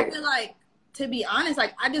 right? And I feel like, to be honest,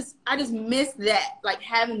 like I just miss that, like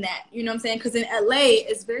having that, you know what I'm saying? Because in LA,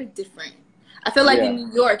 it's very different. I feel like in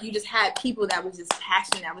New York, you just had people that was just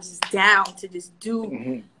passionate, that was just down to just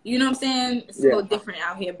do, you know what I'm saying? It's a little different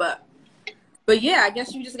out here, but yeah, I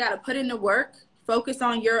guess you just got to put in the work, focus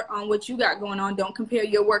on what you got going on. Don't compare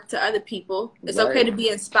your work to other people. It's okay to be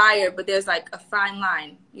inspired, but there's like a fine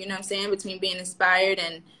line, you know what I'm saying, between being inspired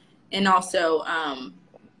and also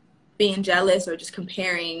being jealous or just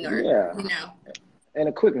comparing or, And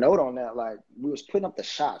a quick note on that, like we was putting up the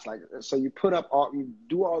shots, like so you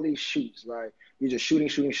do all these shoots, right? You're just shooting.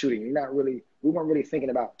 You're not really we weren't really thinking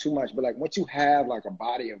about too much. But like once you have like a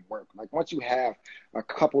body of work, like once you have a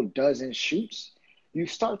couple dozen shoots, you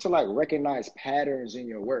start to like recognize patterns in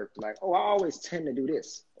your work. Like, oh, I always tend to do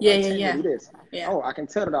this. Or Yeah, I yeah, tend to yeah. do this. Yeah. Oh, I can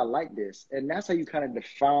tell that I like this. And that's how you kind of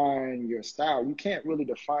define your style. You can't really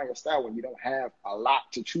define your style when you don't have a lot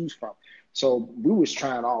to choose from. So we was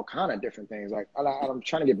trying all kind of different things. Like I'm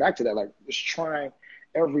trying to get back to that, like just trying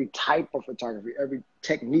every type of photography, every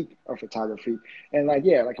technique of photography. And like,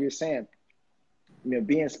 yeah, like you were saying, you know,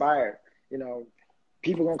 be inspired. You know,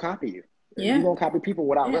 people gonna copy you. You're Yeah. gonna copy people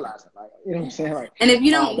without Yeah. realizing. Like, you know what I'm saying? Like, And if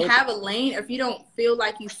you don't those, have a lane, or if you don't feel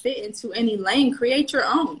like you fit into any lane, create your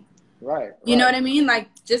own. right, You know right. what I mean? Like,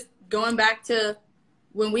 just going back to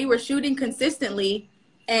when we were shooting consistently,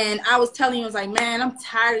 and I was telling you, I was like, man, I'm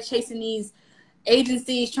tired of chasing these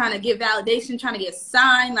agencies, trying to get validation, trying to get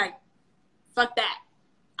signed. Like, fuck that.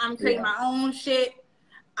 I'm creating Yeah. my own shit.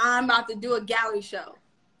 I'm about to do a gallery show.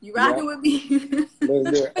 You Yeah. rocking with me? Let's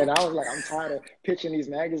do it. And I was like, I'm tired of pitching these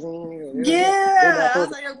magazines. And, you know what I'm saying? They're Yeah. not I was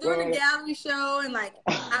supposed like, I'm to, doing a gallery show. And like,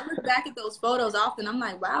 I look back at those photos often. I'm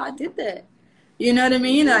like, wow, I did that. You know what I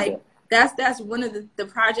mean? Like, that's one of the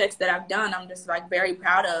projects that I've done. I'm just like very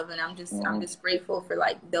proud of, and I'm just grateful for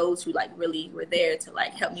like those who like really were there to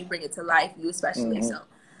like help me bring it to life, you especially. So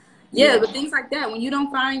yeah, Yeah. but things like that, when you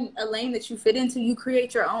don't find a lane that you fit into, you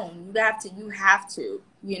create your own. You have to,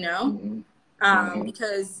 you know?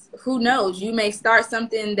 Because who knows, you may start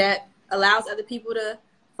something that allows other people to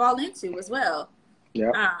fall into as well.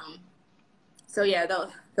 Yeah. So yeah,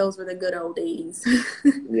 those were the good old days.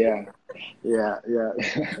 Yeah. Yeah. Yeah.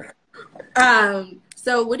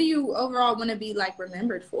 So what do you overall want to be like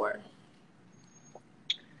remembered for?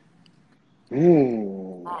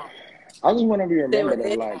 Ooh. I just want to be remembered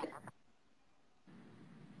as like,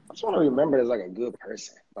 I just want to be remembered as like a good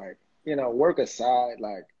person. Like, you know, work aside,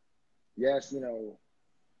 like, yes, you know,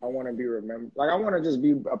 I want to be remembered. Like, I want to just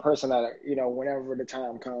be a person that, you know, whenever the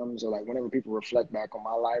time comes or like whenever people reflect back on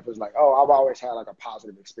my life, it's like, oh, I've always had like a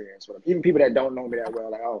positive experience with him. Even people that don't know me that well,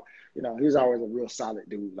 like, oh, you know, he's always a real solid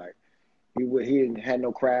dude. Like, he had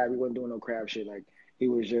no crab. He wasn't doing no crab shit. Like, he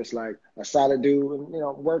was just like a solid dude. And, you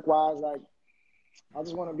know, work wise, like, I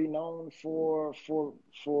just want to be known for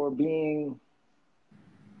being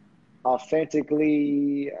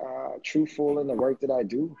authentically truthful in the work that I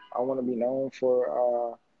do. I want to be known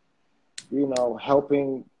for you know,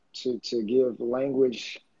 helping to give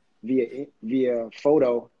language via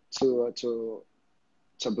photo to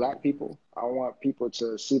Black people. I want people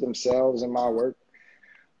to see themselves in my work.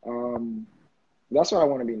 That's what I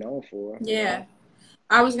want to be known for. Yeah. You know?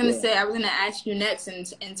 I was gonna say, I was gonna ask you next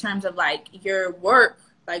in terms of like your work,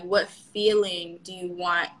 like what feeling do you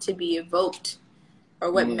want to be evoked,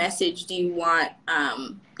 or what message do you want,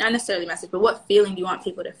 not necessarily message, but what feeling do you want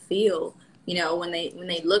people to feel, you know, when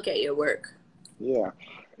they look at your work? Yeah.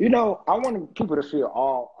 You know, I want people to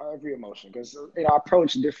feel every emotion because, you know, I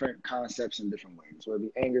approach different concepts in different ways, whether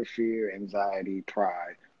it be anger, fear, anxiety,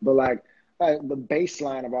 pride. But like the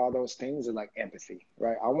baseline of all those things is like empathy,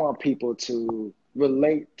 right? I want people to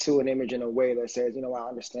relate to an image in a way that says, you know, I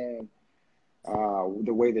understand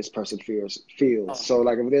the way this person feels. So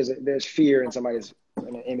like if there's fear in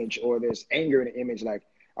in an image, or there's anger in an image, like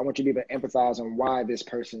I want you to be able to empathize on why this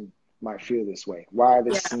person might feel this way, why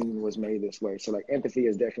this scene was made this way. So like empathy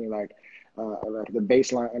is definitely like the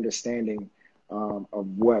baseline understanding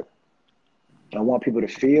of what I want people to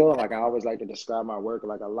feel. Like I always like to describe my work.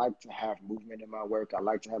 Like I like to have movement in my work. I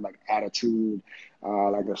like to have like attitude,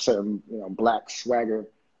 like a certain, you know, Black swagger,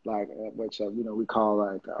 like which you know, we call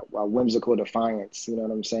like whimsical defiance. You know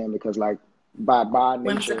what I'm saying? Because like by nature,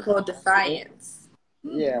 Whimsical defiance.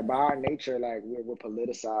 yeah, by our nature, like we're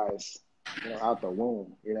politicized, you know, out the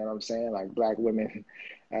womb. You know what I'm saying? Like Black women,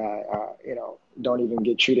 you know, don't even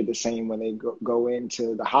get treated the same when they go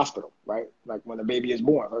into the hospital, right? Like when the baby is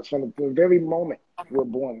born. Like from the very moment we're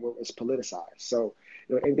born, it's politicized. So,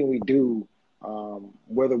 you know, anything we do,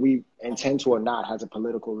 whether we intend to or not, has a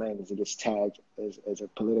political lens. It gets tagged as a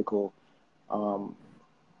political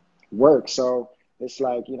work. So it's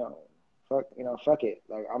like, you know, fuck it.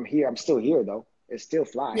 Like I'm here. I'm still here though. It's still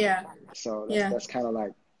fly. Yeah. So Yeah. that's kind of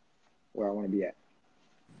like where I want to be at.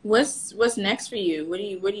 What's next for you? What are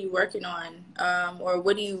you working on? Or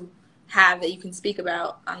what do you have that you can speak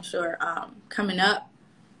about, I'm sure, coming up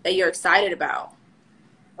that you're excited about?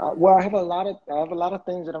 Well, I have a lot of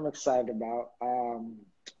things that I'm excited about.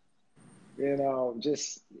 You know,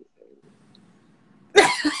 just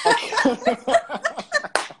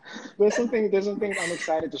there's some things I'm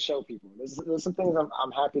excited to show people. There's some things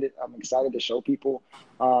I'm excited to show people.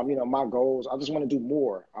 You know, my goals. I just want to do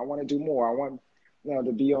more. I want to do more. I want, you know,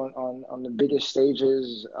 to be on the biggest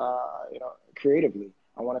stages. You know, creatively.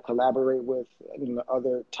 I want to collaborate with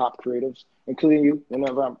other top creatives, including you.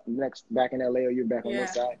 Whenever I'm next back in LA or you're back on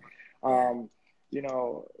this side, you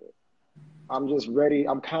know, I'm just ready.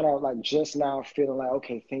 I'm kind of like just now feeling like,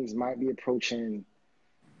 okay, things might be approaching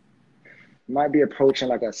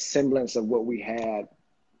like a semblance of what we had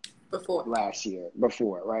last year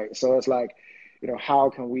before, right? So it's like, how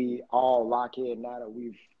can we all lock in now that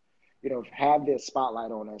we've, have this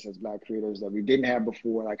spotlight on us as Black creators that we didn't have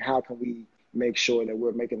before? Like, how can we make sure that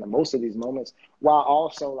we're making the most of these moments while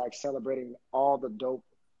also like celebrating all the dope,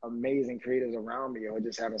 amazing creators around me or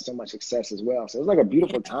just having so much success as well? So it's like a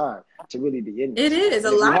beautiful time to really be in this. It is.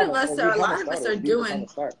 A lot of us are doing.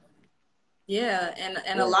 Yeah,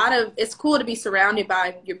 and a lot of, it's cool to be surrounded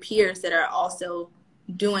by your peers that are also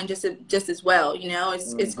doing just as well.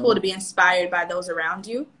 It's cool to be inspired by those around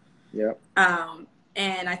you. Yeah.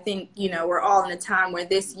 And I think, we're all in a time where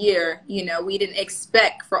this year, we didn't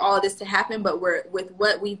expect for all of this to happen, but with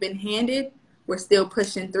what we've been handed, we're still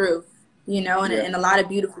pushing through, and a lot of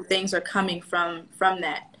beautiful things are coming from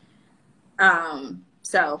that.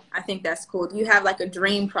 So I think that's cool. Do you have like a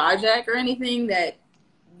dream project or anything that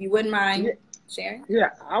you wouldn't mind sharing?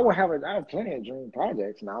 Yeah, I have plenty of dream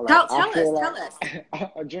projects now. Like, tell us.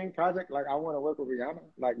 A dream project, like I want to work with Rihanna.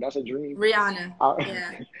 Like that's a dream. Rihanna.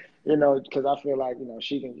 Because I feel like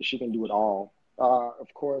she can do it all.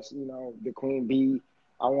 Of course, the Queen Bee.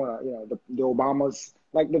 I want to, the Obamas,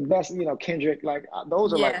 like the best. Kendrick. Like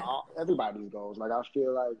those are like everybody's goals. Like I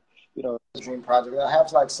feel like dream project. I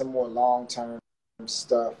have like some more long-term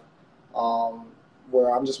stuff.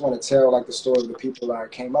 Where I just want to tell like the story of the people that I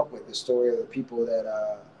came up with, the story of the people that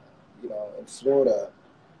in Florida,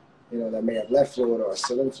 that may have left Florida or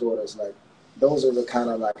still in Florida. It's like those are the kind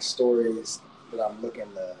of like stories that I'm looking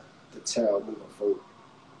to tell moving forward.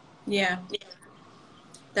 Yeah,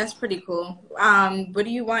 that's pretty cool. What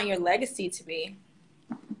do you want your legacy to be?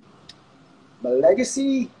 My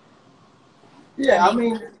legacy, I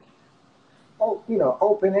mean,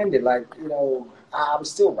 open-ended. Like I'm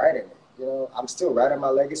still writing it. I'm still writing my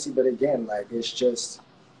legacy, but again, like it's just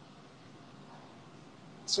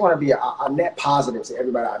want to be a net positive to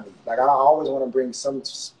everybody I meet. Like I always want to bring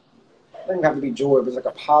it doesn't have to be joy, but it's like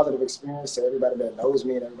a positive experience to everybody that knows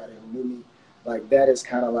me and everybody who knew me. Like that is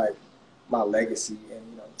kind of like my legacy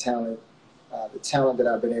and talent, the talent that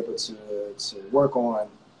I've been able to work on.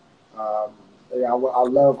 I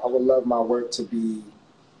would love my work to be,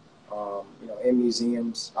 in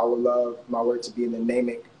museums. I would love my work to be in the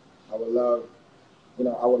NAMIC. I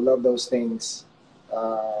would love those things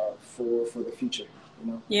for the future.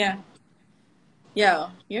 Yeah. Yo,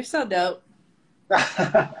 you're so dope.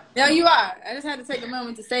 No, you are. I just had to take a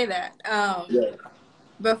moment to say that.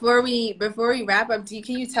 Before we wrap up,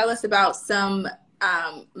 can you tell us about some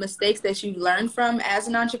mistakes that you learned from as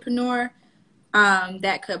an entrepreneur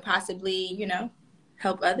that could possibly,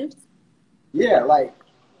 help others? Yeah, like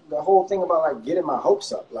the whole thing about like getting my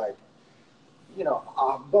hopes up, like.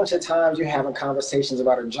 A bunch of times you're having conversations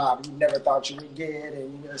about a job you never thought you would get,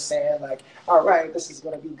 and you're saying like, all right, this is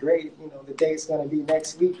going to be great. The date's going to be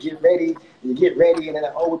next week. Get ready. You get ready, and then,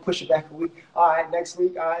 we push it back a week. All right, next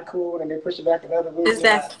week. All right, cool. And they push it back another week. It's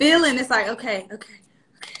that feeling. It's like, okay.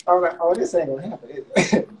 All right, this ain't going to happen.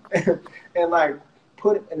 And like,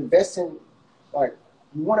 invest in, like,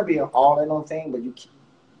 you want to be an all-in on thing, but you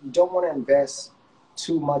don't want to invest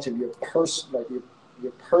too much of your personal.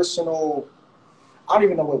 I don't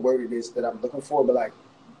even know what word it is that I'm looking for, but like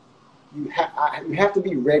you have to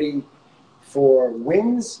be ready for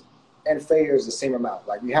wins and failures the same amount.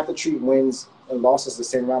 Like you have to treat wins and losses the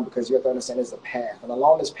same amount because you have to understand it's a path. And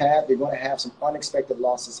along this path, you're going to have some unexpected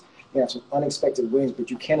losses. You have some unexpected wins, but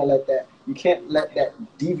you can't let that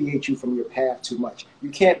deviate you from your path too much. You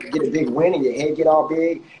can't get a big win and your head get all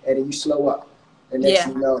big and then you slow up. And next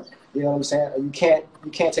thing you know what I'm saying? You can't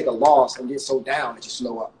take a loss and get so down that you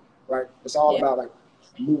slow up. Right? It's all about like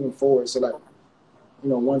moving forward. So like,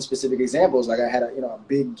 one specific example is like I had a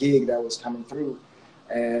big gig that was coming through,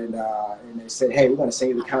 and they said, hey, we're going to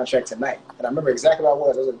send you the contract tonight. And I remember exactly what I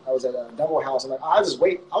was. I was at a double house. I'm like, I'll just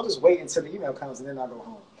wait until the email comes and then I'll go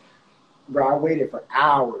home. Bro, I waited for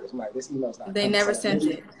hours. I'm like, this email's not. They never sent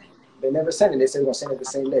it. They never sent it. They said they're going to send it the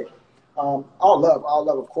same day. All love,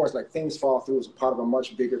 of course, like things fall through as part of a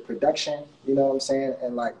much bigger production, you know what I'm saying?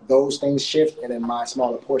 And like those things shift and then my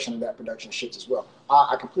smaller portion of that production shifts as well.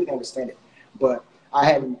 I completely understand it, but I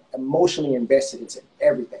had emotionally invested into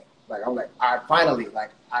everything. Like, I'm like, I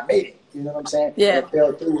made it, you know what I'm saying? Yeah. And I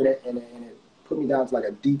fell through it and it put me down to like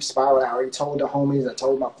a deep spiral. I already told the homies, I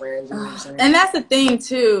told my friends, you know what I'm saying? And that's the thing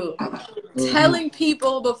too, telling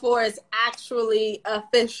people before it's actually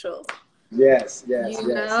official. Yes.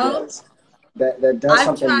 that does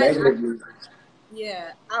something negatively.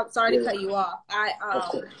 Yeah, I'm sorry to cut you off.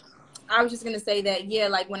 I was just gonna say that, yeah,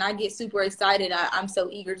 like when I get super excited, I'm so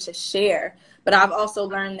eager to share. But I've also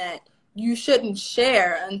learned that you shouldn't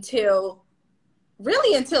share until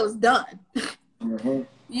it's done. Mm-hmm.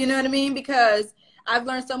 You know what I mean? Because I've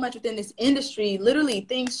learned so much within this industry. Literally,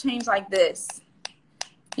 things change like this.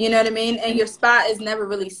 You know what I mean? And your spot is never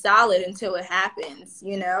really solid until it happens,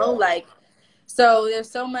 you know? Like, so there's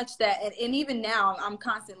so much that, and even now I'm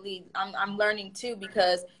constantly, I'm learning too,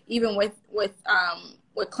 because even with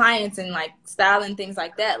clients and like style and things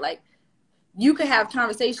like that, like you could have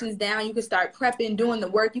conversations down, you could start prepping, doing the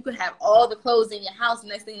work, you could have all the clothes in your house, and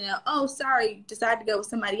next thing you know, oh, sorry, decided to go with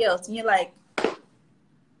somebody else. And you're like,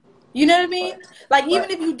 you know what I mean? Like, even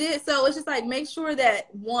if you did, so it's just like, make sure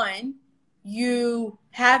that one, you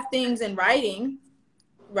have things in writing,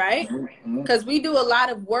 right? Because we do a lot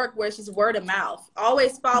of work where it's just word of mouth.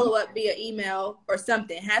 Always follow up via email or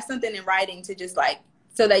something. Have something in writing to just like,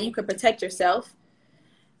 so that you can protect yourself.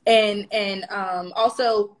 And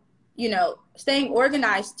also, you know, staying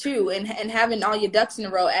organized too, and having all your ducks in a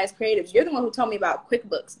row as creatives. You're the one who told me about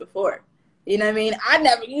QuickBooks before. You know what I mean? I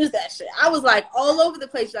never used that shit. I was like all over the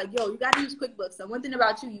place. Like, yo, you got to use QuickBooks. So one thing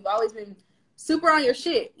about you, you've always been super on your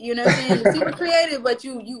shit. You know what I'm saying? You're super creative, but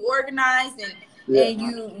you organized and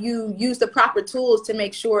you use the proper tools to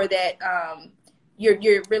make sure that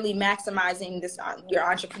you're really maximizing this your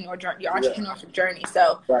entrepreneurship journey.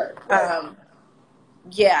 So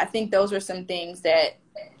yeah, I think those are some things that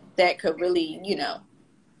could really, you know,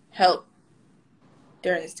 help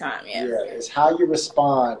during this time. Yeah, it's how you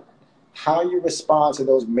respond. How you respond to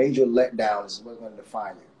those major letdowns is what's going to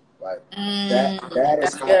define you. Like that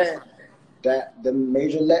is how good. That the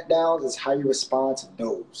major letdowns is how you respond to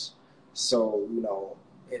those. So, you know,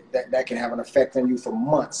 that can have an effect on you for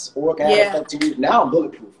months, or it can have an effect on you. Now I'm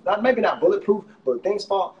bulletproof. Maybe not bulletproof, but things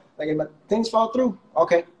fall through.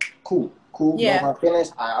 Okay, cool. Yeah. Know my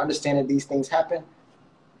feelings. I understand that these things happen.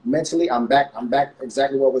 Mentally, I'm back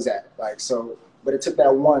exactly where I was at. Like, so, but it took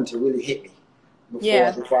that one to really hit me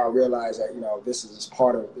before I realized that, you know, this is just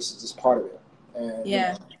part of it. And you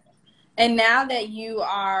know, and now that you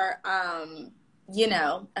are you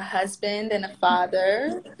know, a husband and a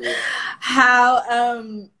father,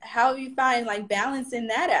 how you find like balancing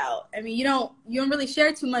that out? I mean, you don't really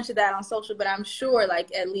share too much of that on social, but I'm sure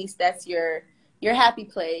like at least that's your happy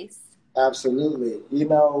place. Absolutely. You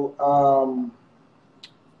know,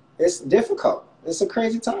 it's difficult. It's a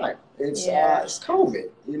crazy time. It's COVID.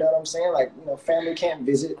 You know what I'm saying? Like, you know, family can't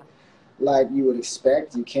visit like you would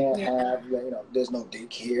expect. You can't have, you know, there's no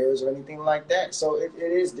daycares or anything like that. So it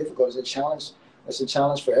is difficult. It's a challenge. It's a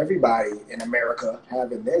challenge for everybody in America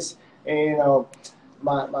having this. And, you know,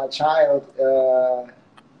 my child,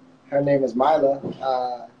 her name is Mila.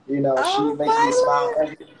 You know, she makes me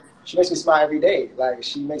smile. She makes me smile every day. Like,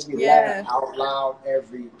 she makes me laugh out loud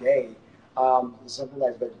every day. Something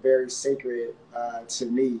that's very sacred to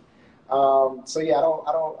me. So yeah, I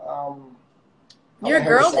don't. You're a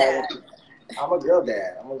girl dad. I'm a girl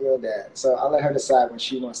dad. So I'll let her decide when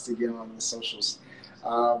she wants to get on the socials.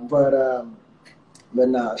 But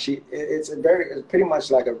no, it's pretty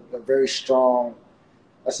much like a very strong.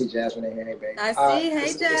 I see Jasmine in here. Hey, babe. I see.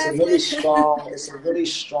 Hey, Jasmine. It's a really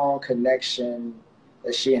strong connection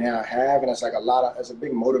that she and I have, and it's like it's a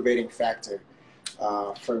big motivating factor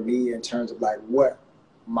for me in terms of like what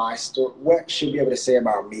she'll be able to say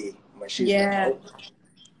about me when she's remote.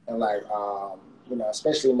 And like you know,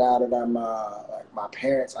 especially now that I'm like my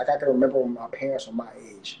parents, like I can remember when my parents were my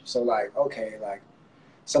age. So like, okay, like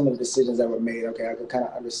some of the decisions that were made, okay, I could kind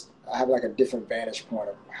of understand. I have like a different vantage point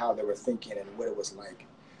of how they were thinking and what it was like.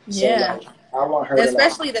 So like, I want her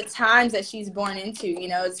especially the times that she's born into. You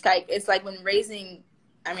know, it's like when raising.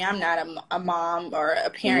 I mean, I'm not a mom or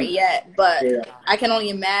a parent yet, but I can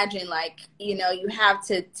only imagine, like, you know, you have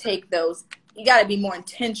to take those, you got to be more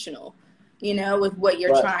intentional, you know, with what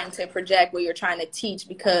you're trying to project, what you're trying to teach,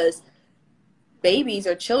 because babies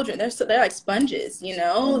or children, they're like sponges, you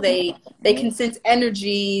know, they can sense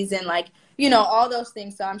energies and like, you know, all those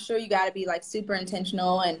things. So I'm sure you got to be like super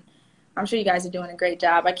intentional, and I'm sure you guys are doing a great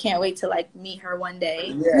job. I can't wait to like meet her one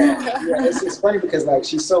day. Yeah. It's funny because like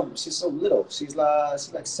she's so little. She's like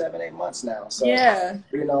 7-8 months now. So you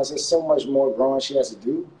know, it's just so much more growing she has to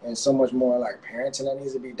do, and so much more like parenting that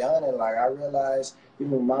needs to be done. And like I realized,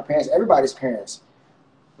 even with my parents, everybody's parents,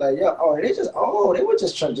 like they were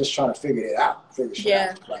just trying to figure it out,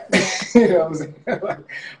 out. Like, you know what I'm saying? Like,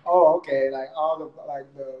 okay, like all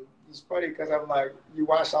the. It's funny because I'm like, you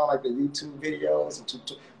watch all like the YouTube videos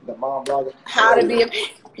and the mom blogger. How to be a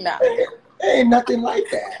Ain't nothing like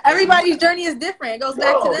that. Everybody's journey is different. It goes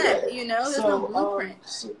back to that, yeah. you know. There's no blueprint.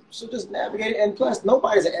 So just navigate it. And plus,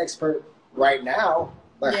 nobody's an expert right now,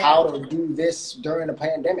 like how to do this during the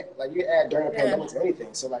pandemic. Like you add during the pandemic to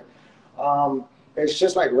anything. So like, it's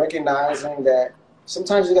just like recognizing that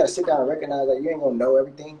sometimes you got to sit down and recognize that you ain't gonna know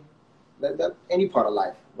everything. That any part of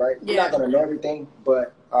life, right? You're not gonna know everything,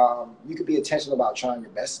 but you could be intentional about trying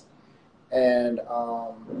your best, and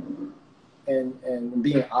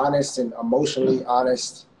being honest and emotionally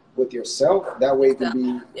honest with yourself. That way you can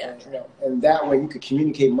be, you know, and that way you could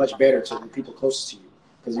communicate much better to the people closest to you.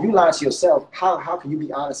 Because if you lie to yourself, how can you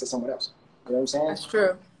be honest to someone else? You know what I'm saying? That's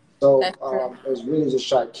true. So it's really just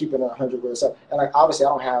try keeping it 100 with yourself. And like obviously I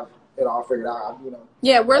don't have it all figured out. You know.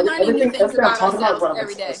 Yeah, we're learning new things about ourselves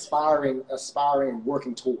every day. Aspiring, and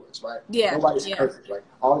working towards, right? Yeah. Nobody's perfect, right?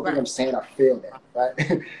 All the things I'm saying, I failed at,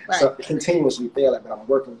 right? So I continuously fail at, but I'm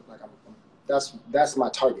working. Like that's my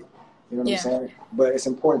target. You know what I'm saying? But it's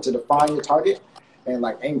important to define your target and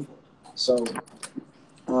like aim for it. So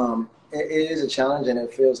it is a challenge, and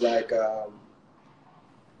it feels like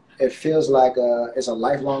it's a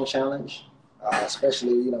lifelong challenge.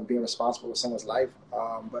 Especially, you know, being responsible for someone's life.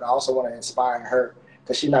 But I also want to inspire her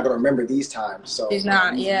because she's not going to remember these times. So she's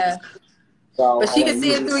not, So but she can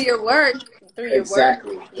see it through your work.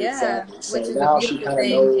 Exactly. So which is now a she kind of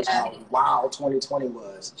knows how wild 2020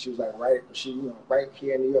 was. She was like right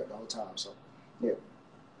here in New York the whole time. So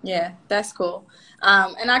yeah, that's cool.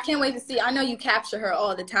 And I can't wait to see. I know you capture her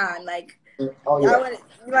all the time, like.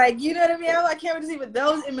 Like, you know what I mean? I can't wait to see what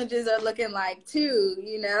those images are looking like too.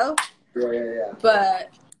 You know. Yeah. But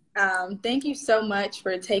thank you so much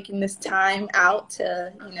for taking this time out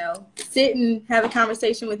to, you know, sit and have a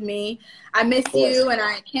conversation with me. I miss you, and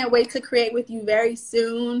I can't wait to create with you very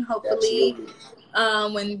soon, hopefully,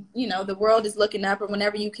 when, you know, the world is looking up or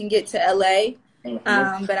whenever you can get to LA.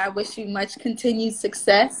 But I wish you much continued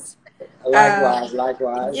success. Likewise.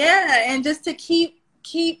 Yeah, and just to keep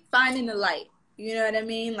finding the light. You know what I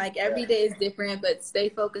mean? Like every day is different, but stay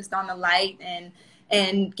focused on the light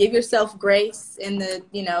and give yourself grace in the,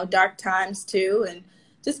 you know, dark times too, and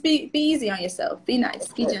just be easy on yourself. Be nice,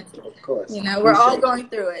 be gentle. Of course. You know, we're all going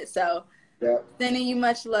through it. So sending you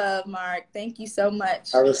much love, Mark. Thank you so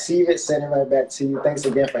much. I receive it, sending right back to you. Thanks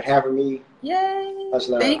again for having me. Yay. Much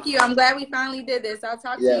love. Thank you. I'm glad we finally did this. I'll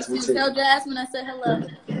talk to you soon. Tell Jasmine I said hello.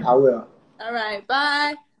 I will. All right.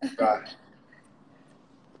 Bye. Bye.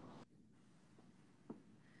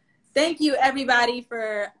 Thank you, everybody,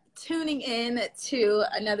 for tuning in to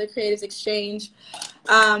another Creatives Exchange.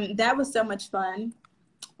 That was so much fun.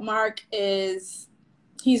 Mark he's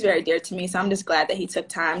very dear to me, so I'm just glad that he took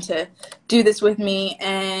time to do this with me.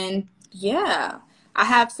 And yeah, I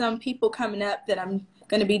have some people coming up that I'm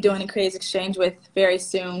going to be doing a Creatives Exchange with very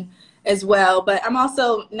soon as well. But I'm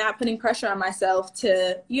also not putting pressure on myself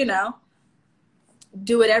to, you know,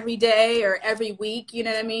 do it every day or every week, you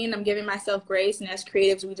know what I mean? I'm giving myself grace, and as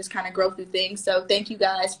creatives, we just kind of grow through things. So thank you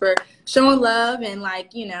guys for showing love and,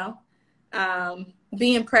 like, you know,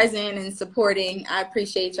 being present and supporting. I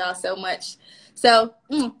appreciate y'all so much. So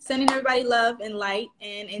sending everybody love and light,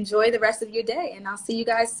 and enjoy the rest of your day, and I'll see you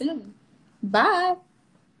guys soon. Bye.